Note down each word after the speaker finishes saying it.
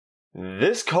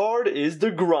This card is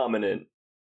deGROMinant.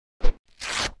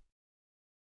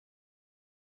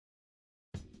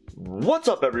 What's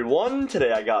up everyone?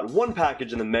 Today I got one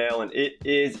package in the mail and it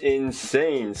is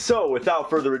insane. So without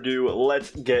further ado,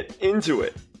 let's get into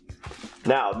it.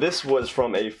 Now this was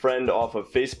from a friend off of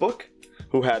Facebook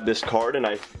who had this card, and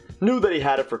I knew that he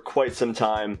had it for quite some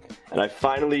time, and I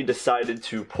finally decided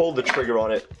to pull the trigger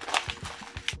on it.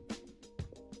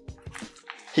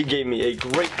 He gave me a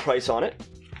great price on it,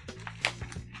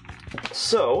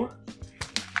 so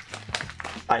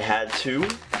I had to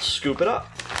scoop it up.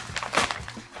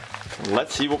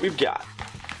 Let's see what we've got.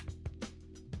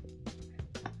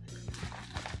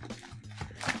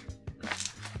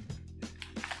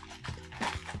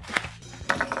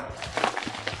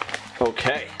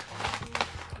 Okay.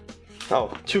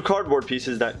 Oh, two cardboard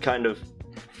pieces that kind of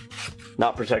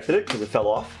not protected it because it fell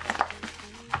off.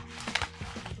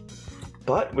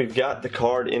 But we've got the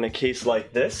card in a case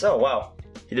like this. Oh wow,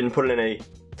 he didn't put it in a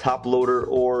top loader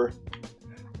or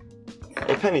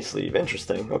a penny sleeve.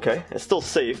 Interesting. Okay, it's still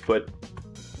safe, but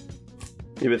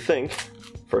you would think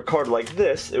for a card like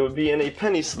this it would be in a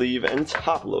penny sleeve and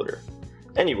top loader.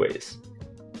 Anyways,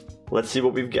 let's see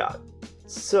what we've got.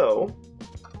 So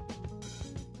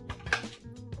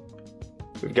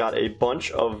we've got a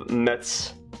bunch of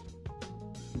Mets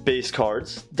base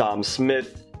cards. Dom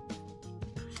Smith,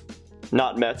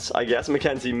 not Mets, I guess,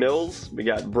 Mackenzie Mills. We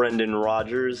got Brendan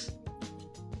Rodgers,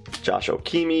 Josh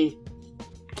Oakimi,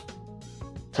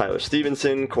 Tyler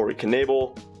Stevenson, Corey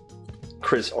Knebel,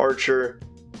 Chris Archer,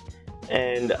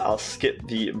 and I'll skip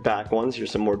the back ones.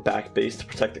 Here's some more back base to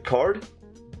protect the card.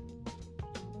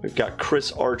 We've got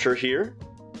Chris Archer here,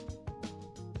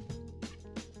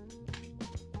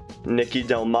 Nicky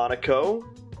Delmonico,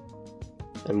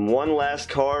 and one last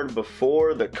card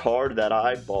before the card that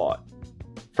I bought,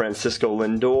 Francisco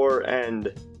Lindor.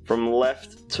 And from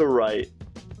left to right,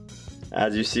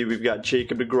 as you see, we've got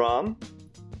Jacob deGrom.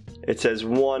 It says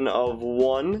 1 of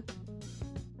 1,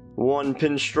 one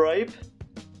pinstripe.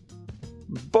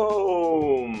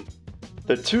 Boom!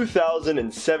 The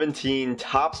 2017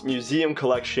 Topps Museum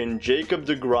Collection Jacob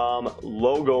deGrom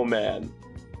Logo Man.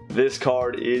 This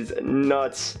card is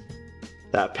nuts.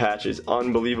 That patch is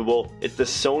unbelievable. It's the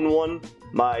sewn one.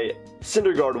 My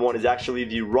Syndergaard one is actually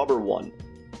the rubber one.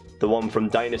 The one from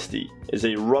Dynasty is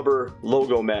a rubber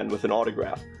Logo Man with an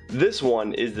autograph. This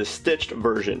one is the stitched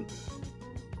version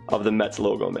of the Mets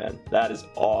Logo Man. That is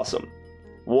awesome.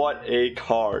 What a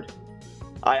card.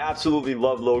 I absolutely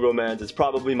love Logo Mans. It's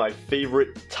probably my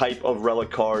favorite type of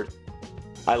relic card.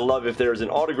 I love if there's an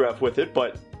autograph with it,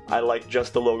 but I like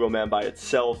just the Logo Man by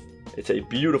itself. It's a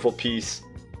beautiful piece.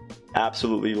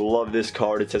 Absolutely love this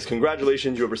card. It says,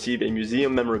 congratulations, you have received a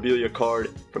museum memorabilia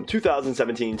card from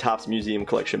 2017 Topps Museum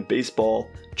Collection Baseball,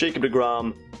 Jacob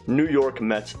deGrom, New York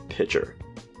Mets pitcher.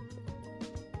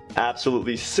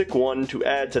 Absolutely sick one to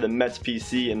add to the Mets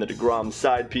PC and the deGrom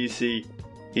side PC.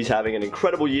 He's having an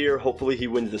incredible year. Hopefully he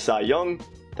wins the Cy Young.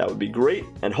 That would be great.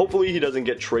 And hopefully he doesn't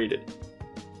get traded.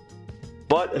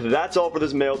 But that's all for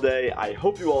this mail day. I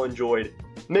hope you all enjoyed.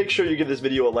 Make sure you give this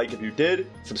video a like if you did,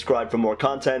 subscribe for more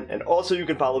content, and also you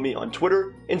can follow me on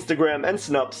Twitter, Instagram, and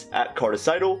Snups at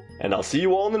Carticidal, and I'll see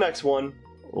you all in the next one.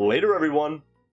 Later everyone.